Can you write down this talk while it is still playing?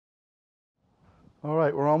All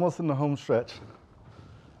right, we're almost in the home stretch.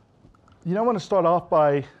 I want to start off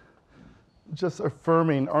by just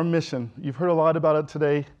affirming our mission. You've heard a lot about it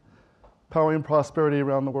today, powering prosperity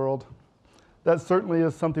around the world. That certainly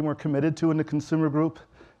is something we're committed to in the consumer group.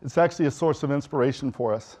 It's actually a source of inspiration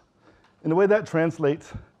for us. And the way that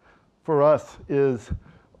translates for us is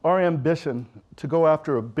our ambition to go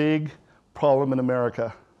after a big problem in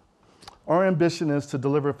America. Our ambition is to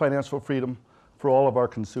deliver financial freedom for all of our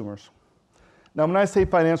consumers. Now, when I say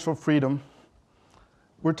financial freedom,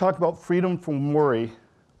 we're talking about freedom from worrying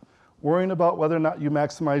about whether or not you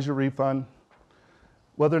maximize your refund,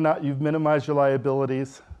 whether or not you've minimized your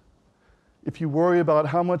liabilities. If you worry about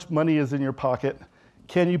how much money is in your pocket,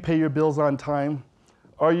 can you pay your bills on time?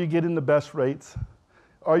 Are you getting the best rates?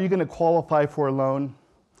 Are you going to qualify for a loan?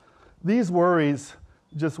 These worries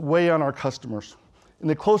just weigh on our customers. And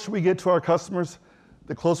the closer we get to our customers,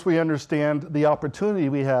 the closer we understand the opportunity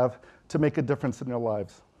we have to make a difference in their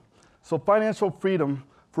lives. So financial freedom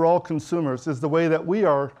for all consumers is the way that we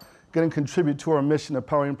are going to contribute to our mission of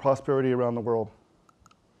powering prosperity around the world.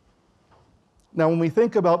 Now, when we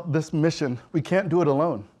think about this mission, we can't do it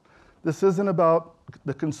alone. This isn't about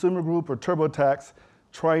the consumer group or TurboTax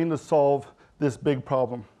trying to solve this big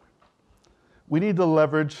problem. We need to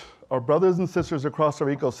leverage our brothers and sisters across our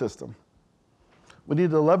ecosystem. We need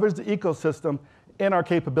to leverage the ecosystem and our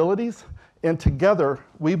capabilities, and together,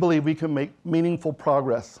 we believe we can make meaningful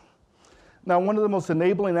progress. Now, one of the most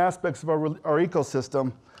enabling aspects of our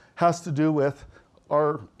ecosystem has to do with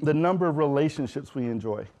the number of relationships we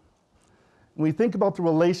enjoy. When we think about the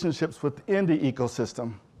relationships within the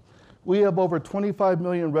ecosystem, we have over 25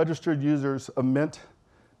 million registered users of Mint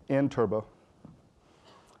and Turbo.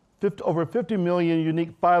 Over 50 million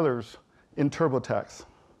unique filers in TurboTax.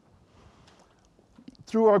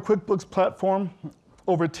 Through our QuickBooks platform,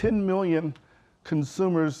 over 10 million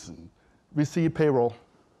consumers receive payroll.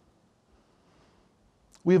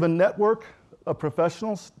 We have a network of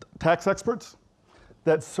professionals, tax experts,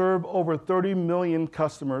 that serve over 30 million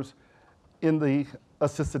customers in the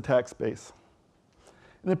assisted tax space.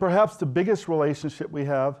 And then perhaps the biggest relationship we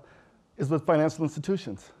have is with financial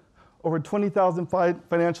institutions. Over 20,000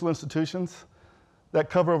 financial institutions that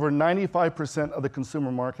cover over 95% of the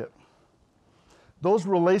consumer market. Those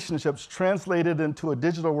relationships translated into a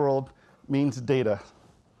digital world means data.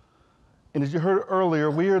 And as you heard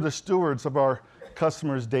earlier, we are the stewards of our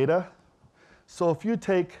customers' data. So if you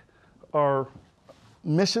take our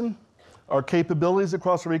mission, our capabilities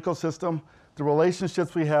across our ecosystem, the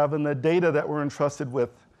relationships we have, and the data that we're entrusted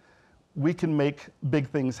with, we can make big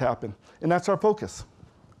things happen. And that's our focus.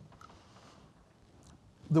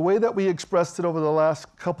 The way that we expressed it over the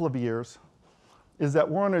last couple of years is that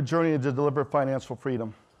we're on a journey to deliver financial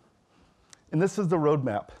freedom. And this is the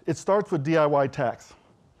roadmap. It starts with DIY tax.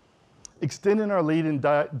 Extending our lead in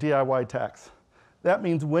DIY tax. That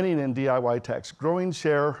means winning in DIY tax, growing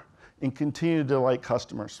share, and continue to delight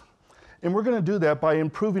customers. And we're going to do that by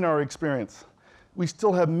improving our experience. We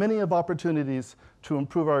still have many of opportunities to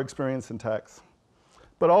improve our experience in tax,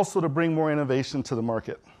 but also to bring more innovation to the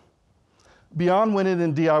market. Beyond winning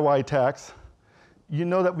in DIY tax, you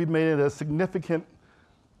know that we've made it a significant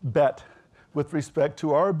bet with respect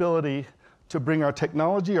to our ability to bring our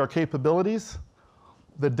technology, our capabilities,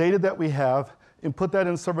 the data that we have, and put that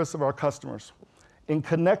in service of our customers, and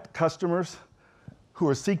connect customers who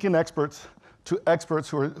are seeking experts to experts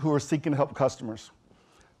who are seeking to help customers.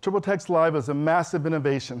 TurboTax Live is a massive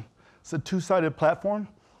innovation. It's a two-sided platform.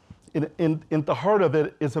 In the heart of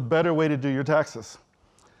it is a better way to do your taxes.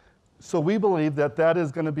 So we believe that that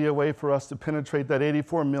is going to be a way for us to penetrate that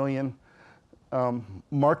 84 million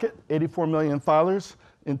market, 84 million filers,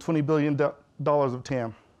 and $20 billion of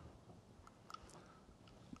TAM.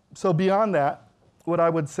 So beyond that, what I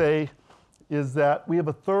would say is that we have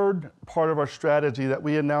a third part of our strategy that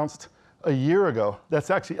we announced a year ago that's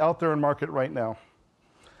actually out there in market right now.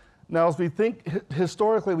 Now, as we think,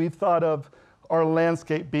 historically, we've thought of our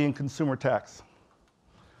landscape being consumer tax.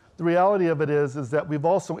 The reality of it is that we've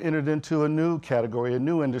also entered into a new category, a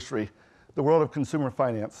new industry, the world of consumer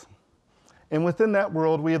finance. And within that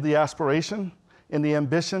world, we have the aspiration and the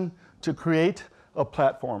ambition to create a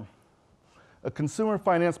platform, a consumer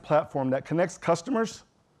finance platform that connects customers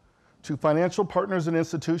to financial partners and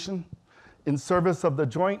institutions in service of the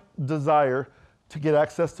joint desire to get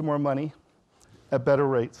access to more money at better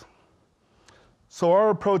rates. So our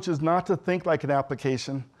approach is not to think like an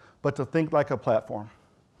application, but to think like a platform.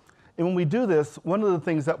 And when we do this, one of the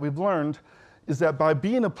things that we've learned is that by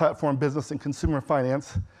being a platform business in consumer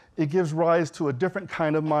finance, it gives rise to a different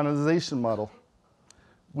kind of monetization model.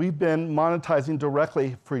 We've been monetizing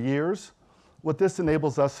directly for years What this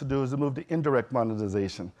enables us to do is to move to indirect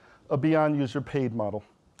monetization, a beyond user paid model,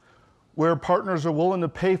 where partners are willing to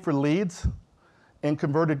pay for leads and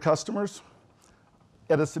converted customers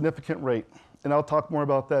at a significant rate. And I'll talk more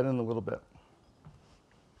about that in a little bit.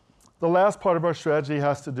 The last part of our strategy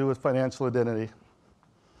has to do with financial identity.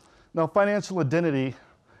 Now, financial identity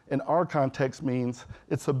in our context means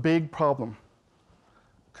it's a big problem.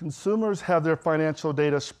 Consumers have their financial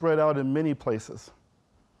data spread out in many places.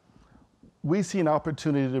 We see an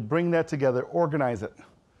opportunity to bring that together, organize it,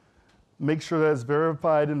 make sure that it's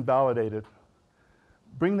verified and validated.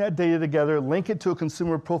 Bring that data together, link it to a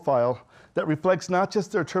consumer profile that reflects not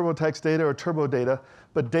just their TurboTax data or Turbo data,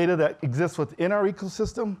 but data that exists within our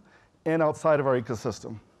ecosystem and outside of our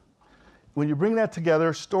ecosystem. When you bring that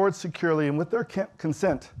together, store it securely, and with their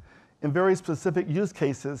consent, in very specific use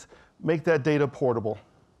cases, make that data portable.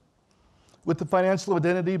 With the financial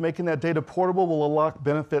identity, making that data portable will unlock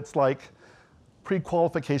benefits like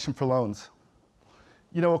pre-qualification for loans.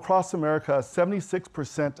 You know, across America,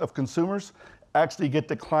 76% of consumers actually get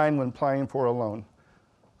declined when applying for a loan.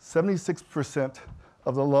 76%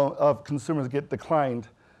 of consumers get declined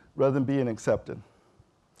rather than being accepted.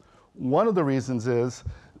 One of the reasons is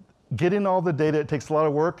getting all the data. It takes a lot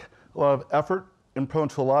of work, a lot of effort, and prone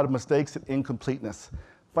to a lot of mistakes and incompleteness.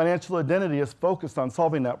 Financial identity is focused on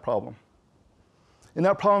solving that problem. And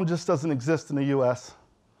that problem just doesn't exist in the US.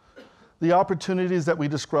 The opportunities that we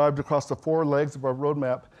described across the 4 legs of our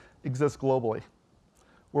roadmap exist globally.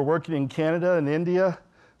 We're working in Canada and India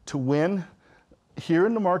to win here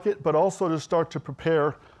in the market, but also to start to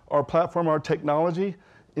prepare our platform, our technology,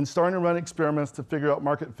 and starting to run experiments to figure out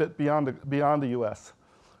market fit beyond the US.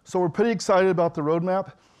 So we're pretty excited about the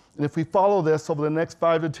roadmap, and if we follow this over the next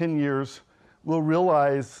 5 to 10 years, we'll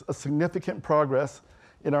realize a significant progress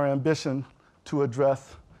in our ambition to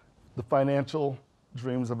address the financial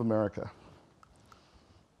dreams of America.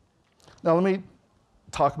 Now let me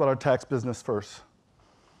talk about our tax business first.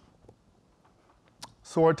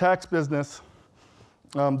 So our tax business,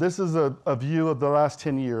 this is a view of the last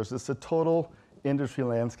 10 years. It's a total industry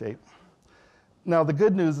landscape. Now the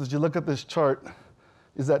good news is you look at this chart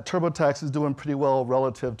is that TurboTax is doing pretty well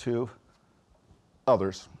relative to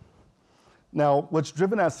others. Now what's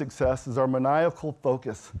driven that success is our maniacal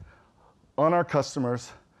focus on our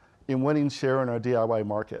customers in winning share in our DIY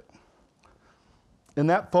market. And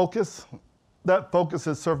that focus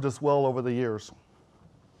has served us well over the years.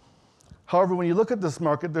 However, when you look at this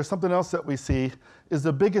market, there's something else that we see is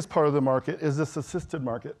the biggest part of the market is this assisted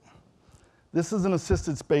market. This is an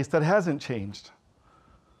assisted space that hasn't changed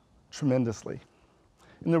tremendously.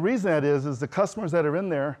 And the reason that is the customers that are in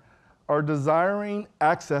there are desiring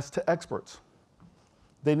access to experts.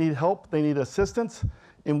 They need help, they need assistance,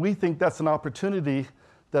 and we think that's an opportunity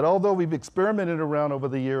that although we've experimented around over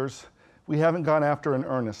the years, we haven't gone after in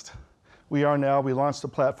earnest. We launched a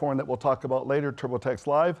platform that we'll talk about later, TurboTax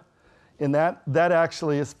Live, and that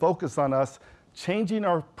actually is focused on us changing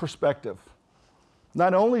our perspective.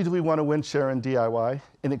 Not only do we want to win share in DIY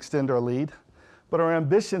and extend our lead, but our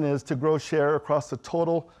ambition is to grow share across the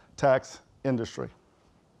total tax industry.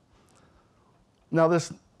 Now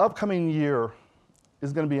this upcoming year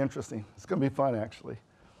is going to be interesting. It's going to be fun, actually.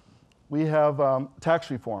 We have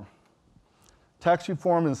tax reform. Tax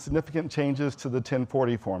reform and significant changes to the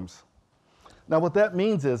 1040 forms. Now what that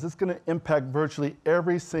means is it's going to impact virtually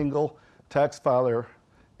every single tax filer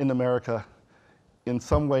in America in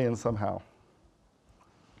some way and somehow.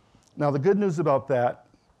 Now the good news about that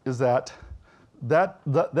is that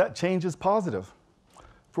change is positive.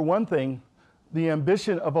 For one thing, the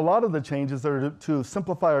ambition of a lot of the changes are to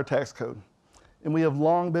simplify our tax code, and we have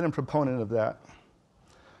long been a proponent of that.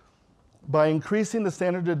 By increasing the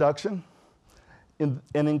standard deduction and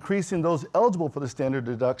increasing those eligible for the standard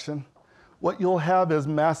deduction, what you'll have is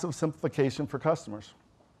massive simplification for customers.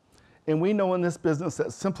 And we know in this business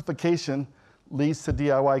that simplification leads to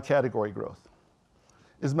DIY category growth.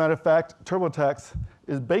 As a matter of fact, TurboTax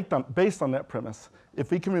is based on that premise.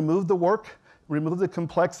 If we can remove the work, remove the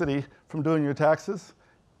complexity from doing your taxes,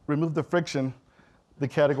 remove the friction, the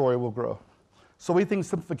category will grow. So we think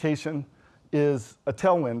simplification is a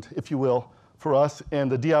tailwind, if you will, for us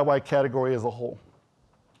and the DIY category as a whole.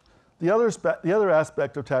 The other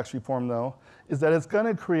aspect of tax reform, though, is that it's going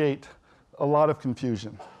to create a lot of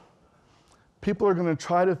confusion. People are going to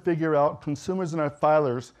try to figure out, consumers and our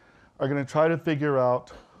filers are going to try to figure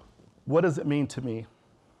out, what does it mean to me?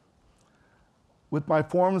 With my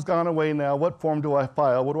forms gone away now, what form do I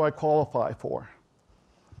file? What do I qualify for?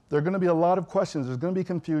 There are going to be a lot of questions. There's going to be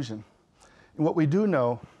confusion. And what we do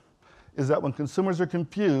know is that when consumers are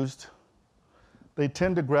confused, they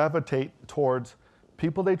tend to gravitate towards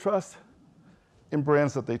people they trust in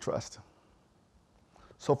brands that they trust.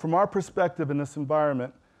 So from our perspective in this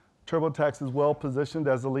environment, TurboTax is well positioned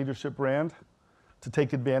as a leadership brand to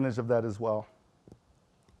take advantage of that as well.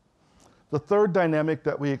 The third dynamic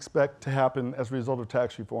that we expect to happen as a result of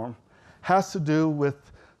tax reform has to do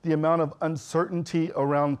with the amount of uncertainty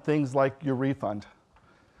around things like your refund.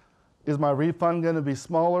 Is my refund going to be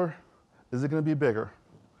smaller? Is it going to be bigger?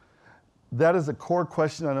 That is a core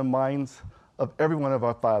question on the minds of every one of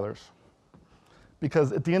our filers.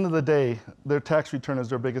 Because at the end of the day, their tax return is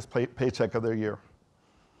their biggest paycheck of their year.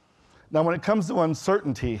 Now, when it comes to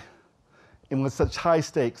uncertainty and with such high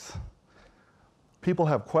stakes, people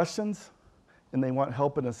have questions and they want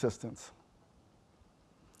help and assistance.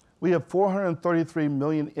 We have 433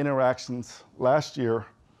 million interactions last year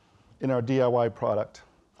in our DIY product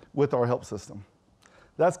with our help system.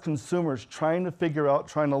 That's consumers trying to figure out,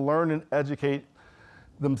 trying to learn and educate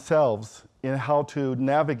themselves in how to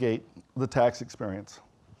navigate the tax experience.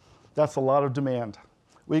 That's a lot of demand.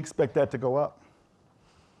 We expect that to go up.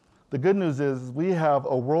 The good news is we have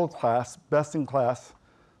a world-class, best-in-class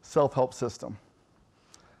self-help system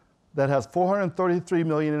that has 433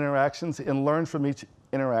 million interactions and learns from each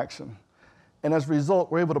interaction. And as a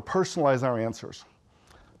result, we're able to personalize our answers,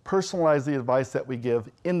 personalize the advice that we give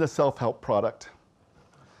in the self-help product.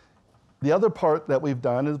 The other part that we've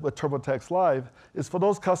done is with TurboTax Live is for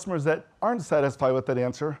those customers that aren't satisfied with that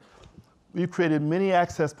answer, we've created many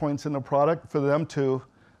access points in the product for them to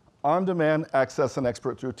on-demand access an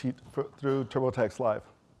expert through TurboTax Live.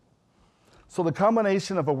 So the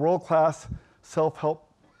combination of a world-class self-help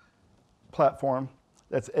platform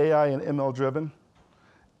that's AI and ML driven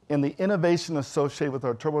and the innovation associated with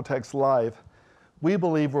our TurboTax Live, we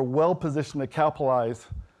believe we're well positioned to capitalize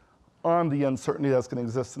on the uncertainty that's going to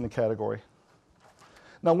exist in the category.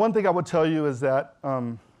 Now, one thing I would tell you is that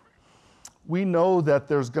we know that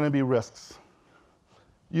there's going to be risks.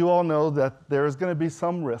 You all know that there's going to be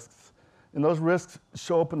some risks, and those risks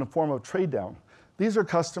show up in the form of trade down. These are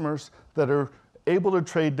customers that are able to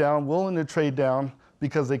trade down, willing to trade down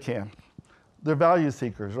because they can. They're value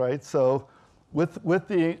seekers, right? So with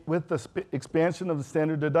the expansion of the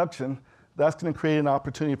standard deduction, that's going to create an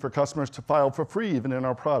opportunity for customers to file for free even in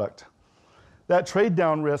our product. That trade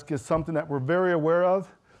down risk is something that we're very aware of,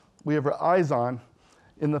 we have our eyes on,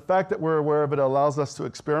 and the fact that we're aware of it allows us to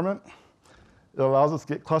experiment. It allows us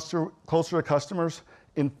to get closer to customers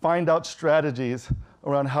and find out strategies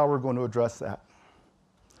around how we're going to address that.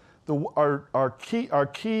 Our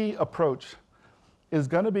key approach is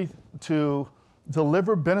going to be to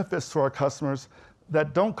deliver benefits to our customers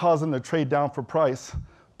that don't cause them to trade down for price,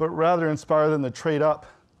 but rather inspire them to trade up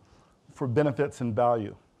for benefits and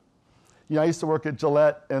value. You know, I used to work at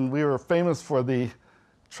Gillette, and we were famous for the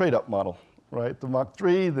trade-up model, right? The Mach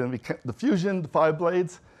 3, then the Fusion, the 5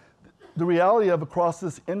 blades. The reality of across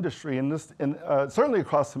this industry, and certainly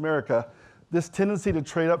across America, this tendency to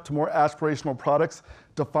trade up to more aspirational products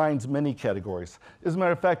defines many categories. As a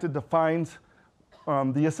matter of fact, it defines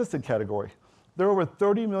the assisted category. There are over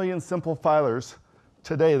 30 million simple filers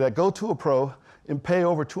today that go to a pro and pay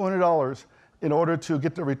over $200 in order to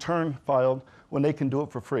get the return filed when they can do it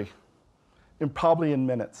for free, and probably in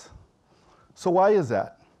minutes. So why is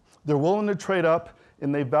that? They're willing to trade up,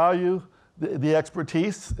 and they value the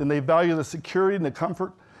expertise, and they value the security and the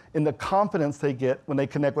comfort and the confidence they get when they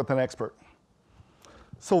connect with an expert.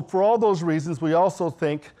 So for all those reasons, we also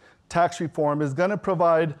think tax reform is going to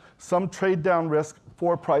provide some trade down risk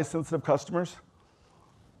for price-sensitive customers,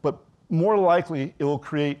 but more likely it will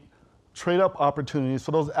create trade-up opportunities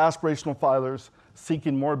for those aspirational filers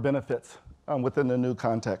seeking more benefits within the new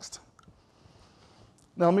context.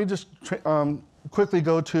 Now let me just quickly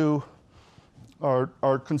go to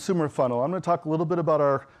our consumer funnel. I'm going to talk a little bit about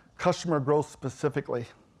our customer growth specifically.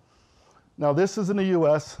 Now this is in the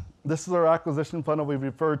US. This is our acquisition funnel we've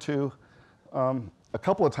referred to a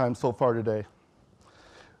couple of times so far today.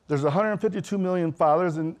 There's 152 million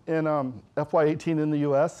filers in FY18 in the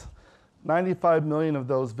US. 95 million of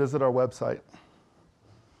those visit our website.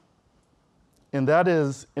 And that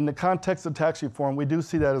is, in the context of tax reform, we do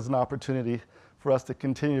see that as an opportunity for us to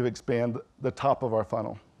continue to expand the top of our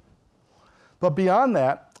funnel. But beyond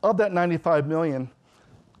that, of that 95 million,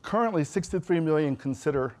 currently 63 million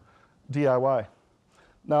consider DIY.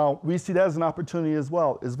 Now, we see that as an opportunity as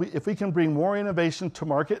well. If we can bring more innovation to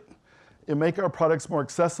market and make our products more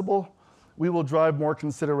accessible, we will drive more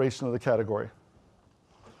consideration of the category.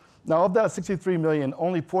 Now, of that 63 million,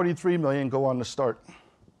 only 43 million go on to start.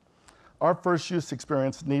 Our first use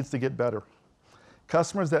experience needs to get better.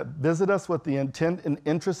 Customers that visit us with the intent and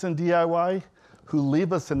interest in DIY, who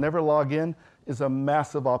leave us and never log in, is a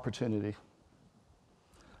massive opportunity.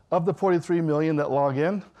 Of the 43 million that log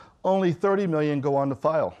in, only 30 million go on to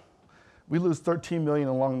file. We lose 13 million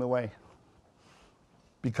along the way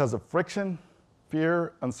because of friction,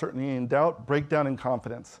 fear, uncertainty and doubt, breakdown in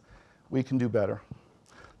confidence. We can do better.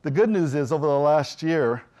 The good news is over the last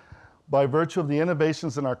year, by virtue of the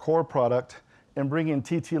innovations in our core product and bringing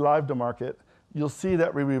TT Live to market, you'll see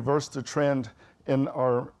that we reversed the trend in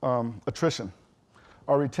our attrition.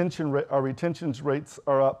 Our retention rates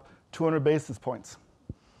are up 200 basis points.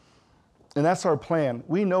 And that's our plan.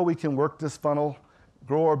 We know we can work this funnel,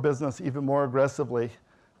 grow our business even more aggressively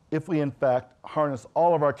if we, in fact, harness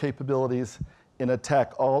all of our capabilities and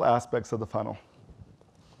attack all aspects of the funnel.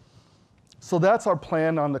 So that's our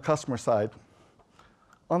plan on the customer side.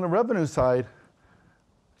 On the revenue side,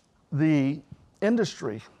 the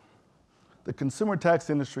industry, the consumer tax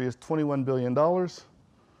industry is $21 billion.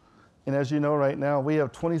 And as you know right now, we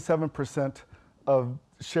have 27% of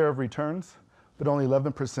share of returns, but only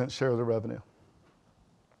 11% share of the revenue.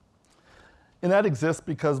 And that exists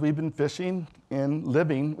because we've been fishing and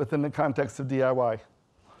living within the context of DIY.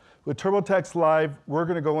 With TurboTax Live, we're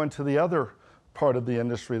going to go into the other part of the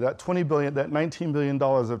industry, that $20 billion, that $19 billion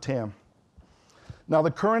of TAM. Now,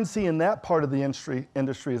 the currency in that part of the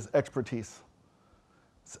industry is expertise.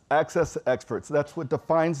 It's access to experts. That's what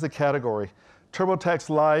defines the category. TurboTax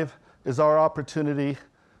Live is our opportunity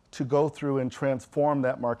to go through and transform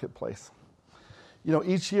that marketplace. You know,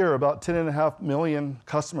 each year, about 10.5 million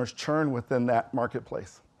customers churn within that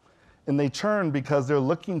marketplace. And they churn because they're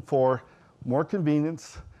looking for more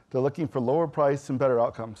convenience, they're looking for lower price and better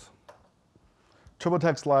outcomes.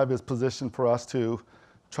 TurboTax Live is positioned for us to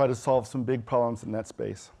try to solve some big problems in that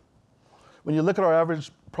space. When you look at our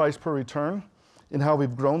average price per return and how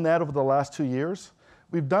we've grown that over the last 2 years,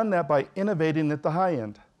 we've done that by innovating at the high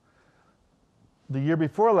end. The year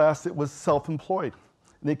before last, it was self-employed.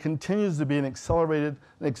 And it continues to be an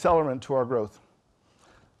accelerant to our growth.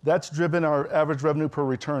 That's driven our average revenue per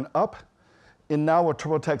return up, and now with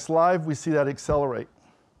TurboTax Live, we see that accelerate.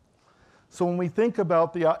 So when we think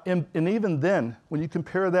about and even then, when you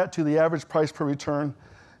compare that to the average price per return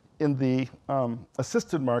in the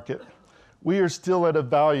assisted market, we are still at a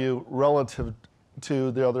value relative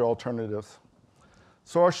to the other alternatives.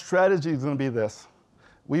 So our strategy is going to be this.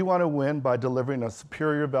 We want to win by delivering a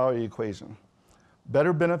superior value equation.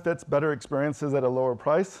 Better benefits, better experiences at a lower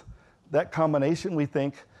price. That combination, we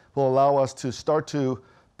think, will allow us to start to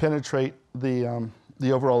penetrate the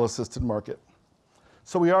overall assisted market.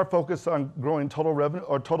 So we are focused on growing total revenue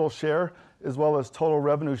or total share as well as total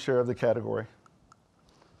revenue share of the category.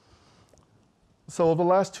 So over the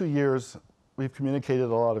last 2 years, we've communicated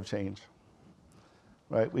a lot of change.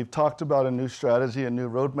 Right? We've talked about a new strategy, a new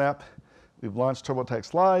roadmap. We've launched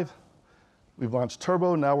TurboTax Live. We've launched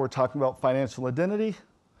Turbo. Now we're talking about financial identity.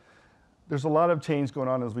 There's a lot of change going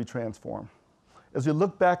on as we transform. As we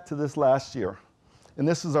look back to this last year, and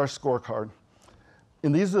this is our scorecard,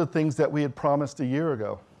 and these are the things that we had promised a year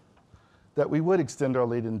ago, that we would extend our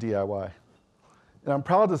lead in DIY. And I'm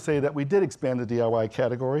proud to say that we did expand the DIY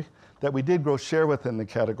category, that we did grow share within the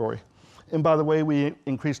category. And by the way, we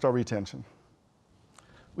increased our retention.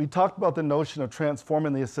 We talked about the notion of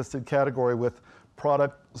transforming the assisted category with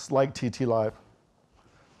products like TT Live.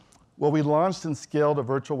 Well, we launched and scaled a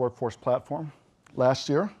virtual workforce platform last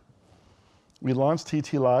year. We launched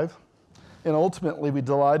TT Live, and ultimately we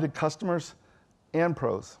delighted customers and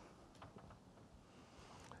pros.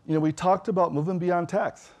 You know, we talked about moving beyond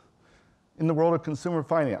tax in the world of consumer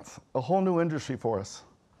finance, a whole new industry for us.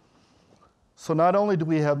 So not only do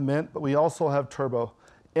we have Mint, but we also have Turbo,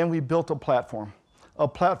 and we built a platform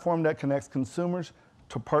that connects consumers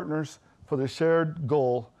to partners for the shared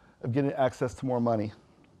goal of getting access to more money.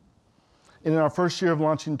 And in our first year of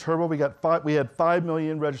launching Turbo, we had 5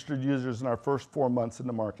 million registered users in our first 4 months in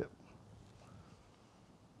the market.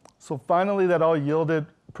 So finally, that all yielded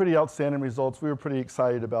pretty outstanding results we were pretty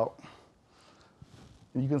excited about.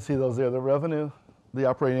 And you can see those there, the revenue, the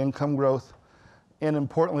operating income growth, and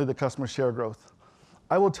importantly, the customer share growth.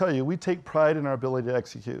 I will tell you, we take pride in our ability to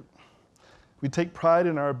execute. We take pride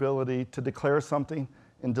in our ability to declare something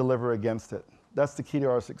and deliver against it. That's the key to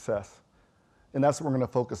our success. And that's what we're going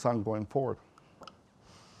to focus on going forward.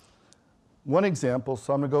 One example,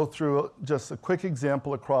 so I'm going to go through just a quick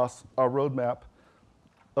example across our roadmap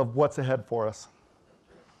of what's ahead for us.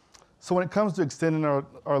 So when it comes to extending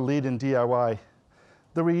our lead in DIY,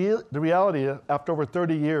 the reality, after over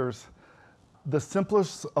 30 years, the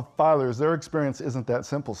simplest of filers, their experience isn't that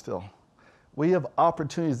simple still. We have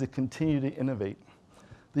opportunities to continue to innovate.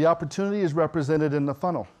 The opportunity is represented in the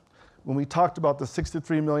funnel. When we talked about the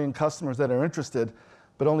 63 million customers that are interested,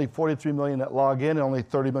 but only 43 million that log in and only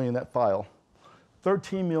 30 million that file.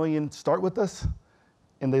 13 million start with us,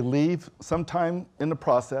 and they leave sometime in the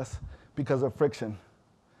process because of friction.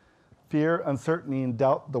 Fear, uncertainty, and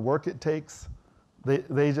doubt the work it takes.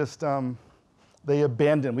 They just, they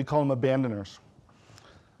abandon. We call them abandoners.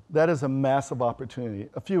 That is a massive opportunity.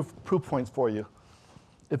 A few proof points for you.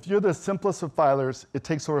 If you're the simplest of filers, it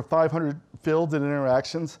takes over 500 fields and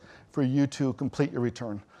interactions for you to complete your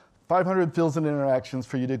return. 500 fields and interactions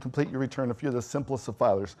for you to complete your return if you're the simplest of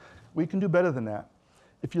filers. We can do better than that.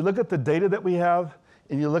 If you look at the data that we have,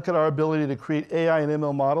 and you look at our ability to create AI and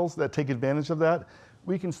ML models that take advantage of that,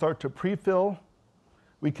 we can start to pre-fill,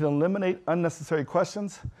 we can eliminate unnecessary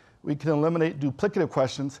questions, we can eliminate duplicative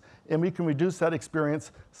questions, and we can reduce that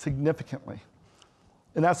experience significantly.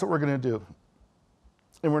 And that's what we're going to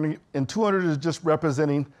do. And 200 is just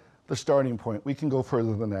representing the starting point. We can go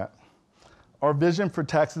further than that. Our vision for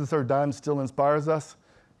taxes are done still inspires us,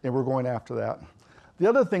 and we're going after that. The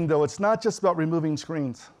other thing, though, it's not just about removing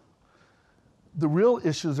screens. The real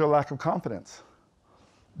issues are lack of confidence.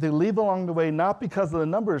 They leave along the way not because of the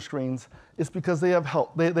number of screens, it's because they have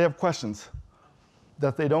help. They have questions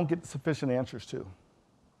that they don't get sufficient answers to.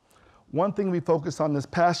 One thing we focused on this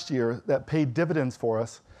past year that paid dividends for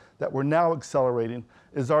us, that we're now accelerating,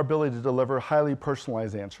 is our ability to deliver highly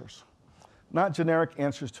personalized answers. Not generic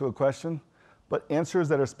answers to a question, but answers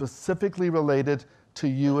that are specifically related to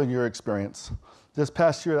you and your experience. This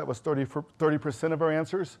past year, that was 30% of our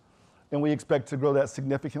answers, and we expect to grow that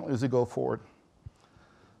significantly as we go forward.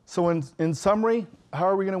 So in summary, how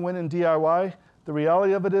are we going to win in DIY? The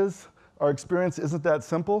reality of it is our experience isn't that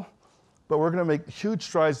simple, but we're going to make huge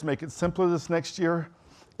strides to make it simpler this next year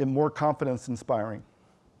and more confidence inspiring.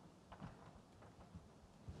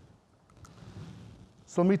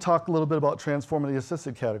 So let me talk a little bit about transforming the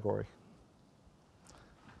assisted category.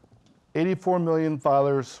 84 million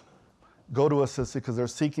filers go to assisted because they're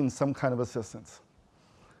seeking some kind of assistance.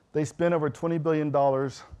 They spend over $20 billion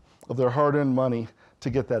of their hard-earned money to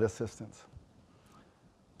get that assistance.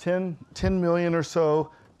 10 million or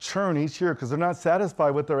so churn each year because they're not satisfied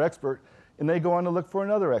with their expert, and they go on to look for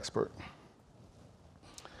another expert.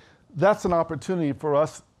 That's an opportunity for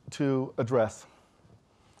us to address.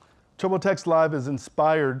 TurboTax Live is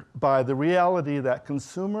inspired by the reality that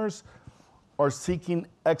consumers are seeking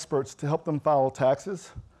experts to help them file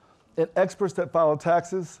taxes, and experts that file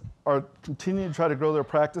taxes are continuing to try to grow their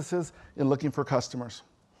practices in looking for customers.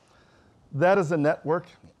 That is a network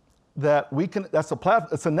that we can,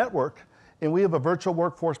 it's a network, and we have a virtual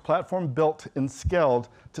workforce platform built and scaled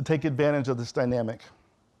to take advantage of this dynamic.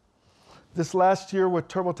 This last year with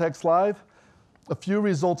TurboTax Live, a few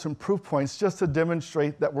results and proof points just to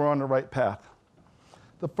demonstrate that we're on the right path.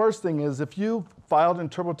 The first thing is if you filed in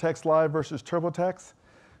TurboTax Live versus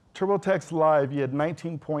TurboTax Live, you had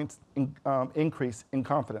 19 points increase in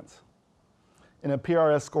confidence and a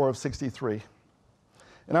PRS score of 63.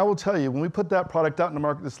 And I will tell you, when we put that product out in the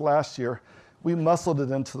market this last year, we muscled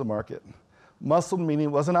it into the market. Muscled meaning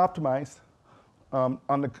it wasn't optimized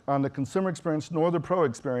on the consumer experience nor the pro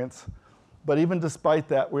experience. But even despite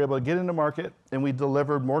that, we were able to get into market and we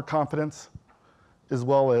delivered more confidence as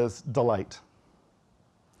well as delight.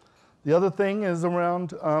 The other thing is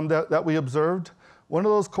around that we observed, one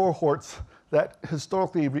of those cohorts that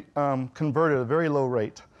historically converted at a very low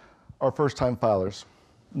rate are first-time filers,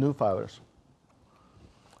 new filers.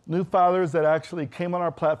 New filers that actually came on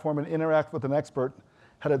our platform and interact with an expert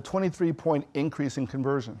had a 23-point increase in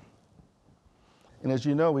conversion. And as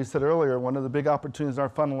you know, we said earlier, one of the big opportunities in our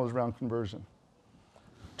funnel is around conversion.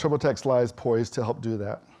 TurboTax Live is poised to help do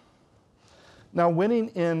that. Now, winning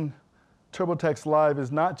in TurboTax Live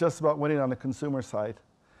is not just about winning on the consumer side.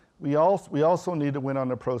 We also need to win on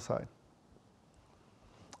the pro side.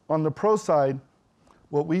 On the pro side,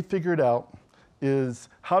 what we figured out is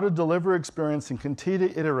how to deliver experience and continue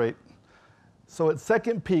to iterate. So at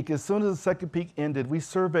second peak, as soon as the second peak ended, we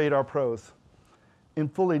surveyed our pros.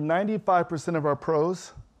 And fully 95% of our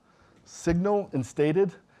pros signaled and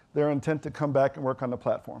stated their intent to come back and work on the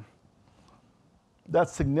platform.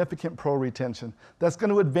 That's significant pro retention. That's going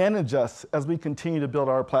to advantage us as we continue to build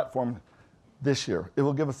our platform this year. It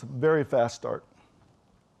will give us a very fast start.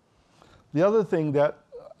 The other thing that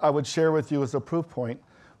I would share with you as a proof point,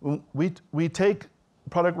 we take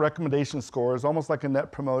product recommendation scores, almost like a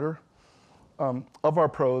net promoter, of our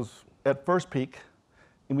pros at first peak,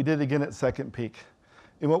 and we did it again at second peak.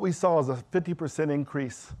 And what we saw is a 50%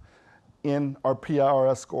 increase in our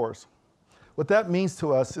PRS scores. What that means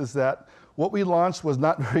to us is that what we launched was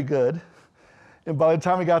not very good, and by the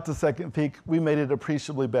time we got to second peak, we made it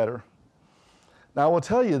appreciably better. Now, I will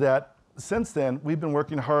tell you that since then, we've been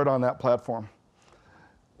working hard on that platform,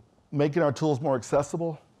 making our tools more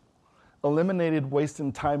accessible, eliminated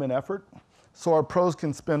wasting time and effort, so our pros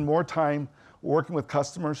can spend more time working with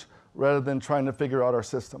customers rather than trying to figure out our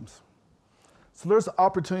systems. So there's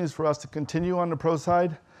opportunities for us to continue on the pro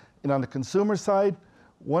side. And on the consumer side,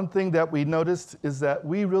 one thing that we noticed is that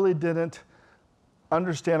we really didn't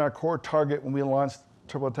understand our core target when we launched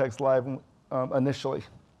TurboTax Live initially.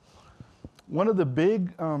 One of the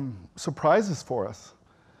big surprises for us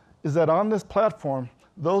is that on this platform,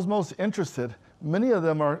 those most interested, many of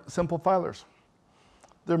them are simple filers.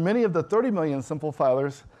 There are many of the 30 million simple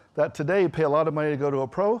filers that today pay a lot of money to go to a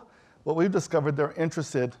pro, but we've discovered they're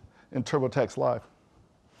interested in TurboTax Live.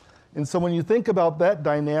 And so when you think about that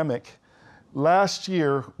dynamic, last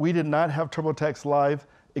year we did not have TurboTax Live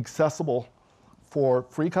accessible for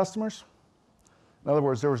free customers. In other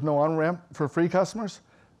words, there was no on-ramp for free customers,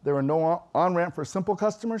 there were no on-ramp for simple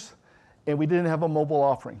customers, and we didn't have a mobile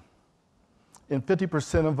offering. And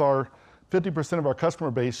 50% of our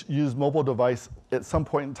customer base used mobile device at some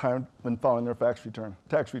point in time when filing their tax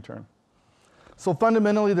return. So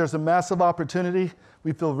fundamentally, there's a massive opportunity.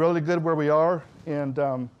 We feel really good where we are, and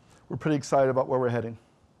we're pretty excited about where we're heading.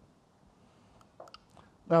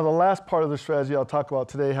 Now, the last part of the strategy I'll talk about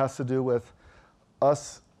today has to do with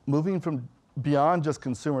us moving from beyond just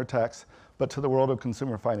consumer tax, but to the world of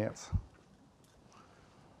consumer finance.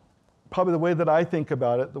 Probably the way that I think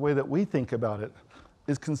about it, the way that we think about it,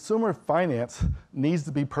 is consumer finance needs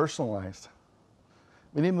to be personalized.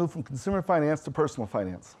 We need to move from consumer finance to personal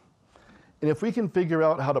finance. And if we can figure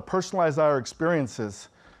out how to personalize our experiences,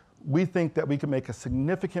 we think that we can make a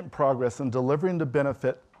significant progress in delivering the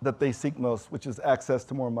benefit that they seek most, which is access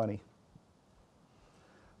to more money.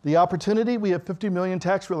 The opportunity, we have 50 million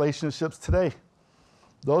tax relationships today.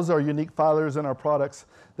 Those are unique filers in our products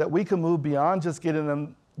that we can move beyond just getting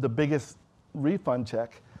them the biggest refund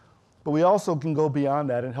check, but we also can go beyond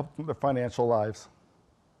that and help them with their financial lives.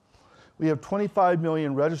 We have 25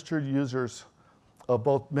 million registered users of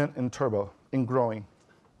both Mint and Turbo and growing.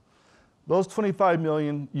 Those 25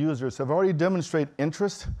 million users have already demonstrated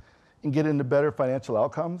interest in getting to better financial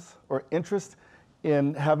outcomes or interest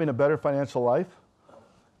in having a better financial life.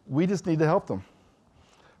 We just need to help them.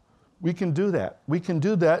 We can do that. We can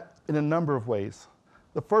do that in a number of ways.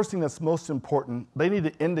 The first thing that's most important, they need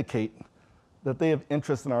to indicate that they have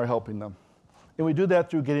interest in our helping them. And we do that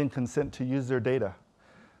through getting consent to use their data.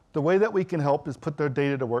 The way that we can help is put their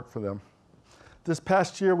data to work for them. This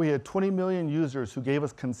past year, we had 20 million users who gave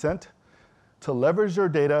us consent to leverage their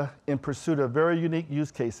data in pursuit of very unique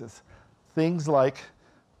use cases. Things like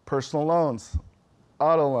personal loans,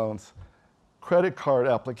 auto loans, credit card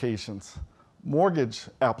applications, mortgage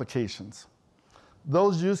applications.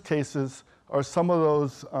 Those use cases are some of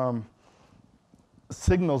those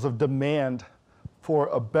signals of demand for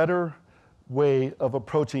a better way of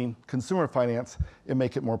approaching consumer finance and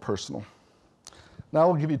make it more personal. Now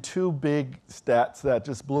I'll give you two big stats that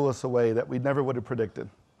just blew us away that we never would have predicted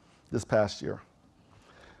this past year.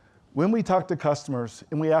 When we talk to customers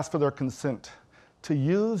and we ask for their consent to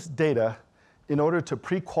use data in order to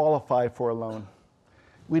pre-qualify for a loan,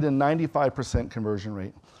 we had a 95% conversion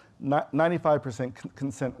rate, 95%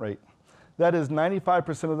 consent rate. That is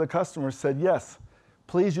 95% of the customers said, yes,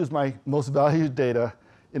 please use my most valued data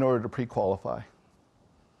in order to pre-qualify.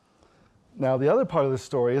 Now, the other part of the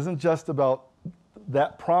story isn't just about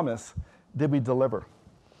that promise, did we deliver?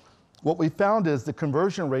 What we found is the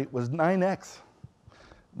conversion rate was 9x.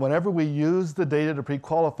 Whenever we used the data to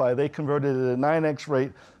pre-qualify, they converted at a 9x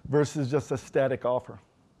rate versus just a static offer.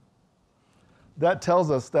 That tells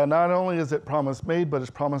us that not only is it promise made, but it's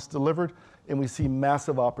promise delivered, and we see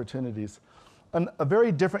massive opportunities. A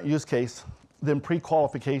very different use case than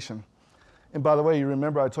pre-qualification. And by the way, you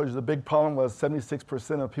remember I told you the big problem was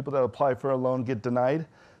 76% of people that apply for a loan get denied.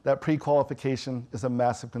 That pre-qualification is a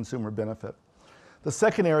massive consumer benefit. The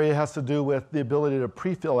second area has to do with the ability to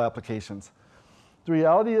pre-fill applications. The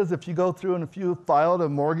reality is if you go through and if you filed a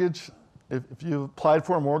mortgage, if you applied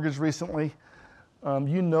for a mortgage recently,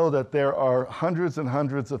 you know that there are hundreds and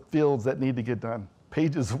hundreds of fields that need to get done,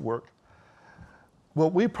 pages of work.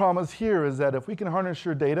 What we promise here is that if we can harness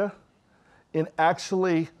your data and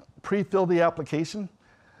actually pre-fill the application,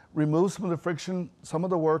 remove some of the friction, some of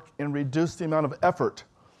the work, and reduce the amount of effort,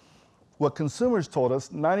 what consumers told us,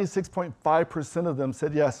 96.5% of them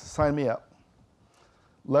said, yes, sign me up.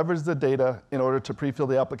 Leverage the data in order to pre-fill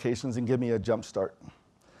the applications and give me a jump start.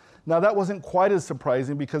 Now, that wasn't quite as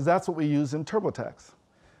surprising because that's what we use in TurboTax.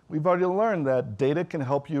 We've already learned that data can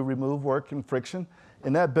help you remove work and friction,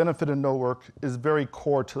 and that benefit of no work is very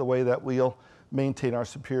core to the way that we'll maintain our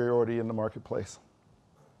superiority in the marketplace.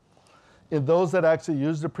 And those that actually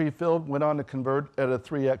used the pre-filled went on to convert at a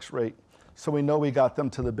 3x rate, so we know we got them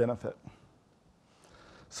to the benefit.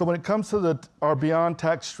 So when it comes to our Beyond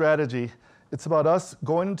Tax strategy, it's about us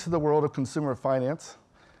going into the world of consumer finance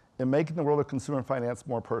and making the world of consumer finance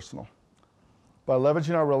more personal by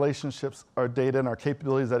leveraging our relationships, our data, and our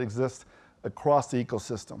capabilities that exist across the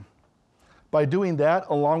ecosystem. By doing that,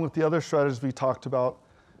 along with the other strategies we talked about,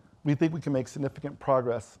 we think we can make significant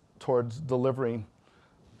progress towards delivering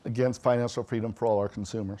against financial freedom for all our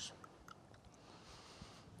consumers.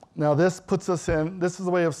 Now this is a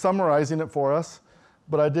way of summarizing it for us,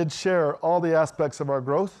 but I did share all the aspects of our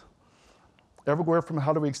growth, everywhere from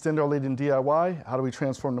how do we extend our lead in DIY, how do we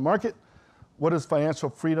transform the market, what does financial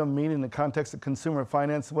freedom mean in the context of consumer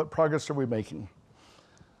finance, and what progress are we making?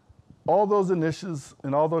 All those initiatives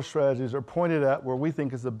and all those strategies are pointed at where we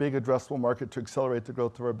think is a big addressable market to accelerate the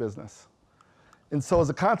growth of our business. And so as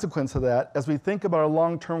a consequence of that, as we think about our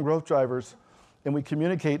long-term growth drivers and we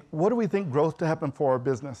communicate, what do we think growth to happen for our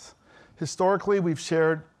business? Historically, we've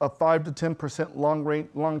shared a 5 to 10%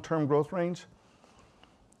 long-term growth range.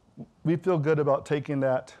 We feel good about taking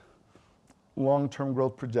that long-term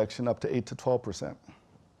growth projection up to 8 to 12%.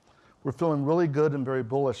 We're feeling really good and very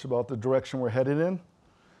bullish about the direction we're headed in, and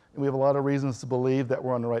we have a lot of reasons to believe that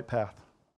we're on the right path.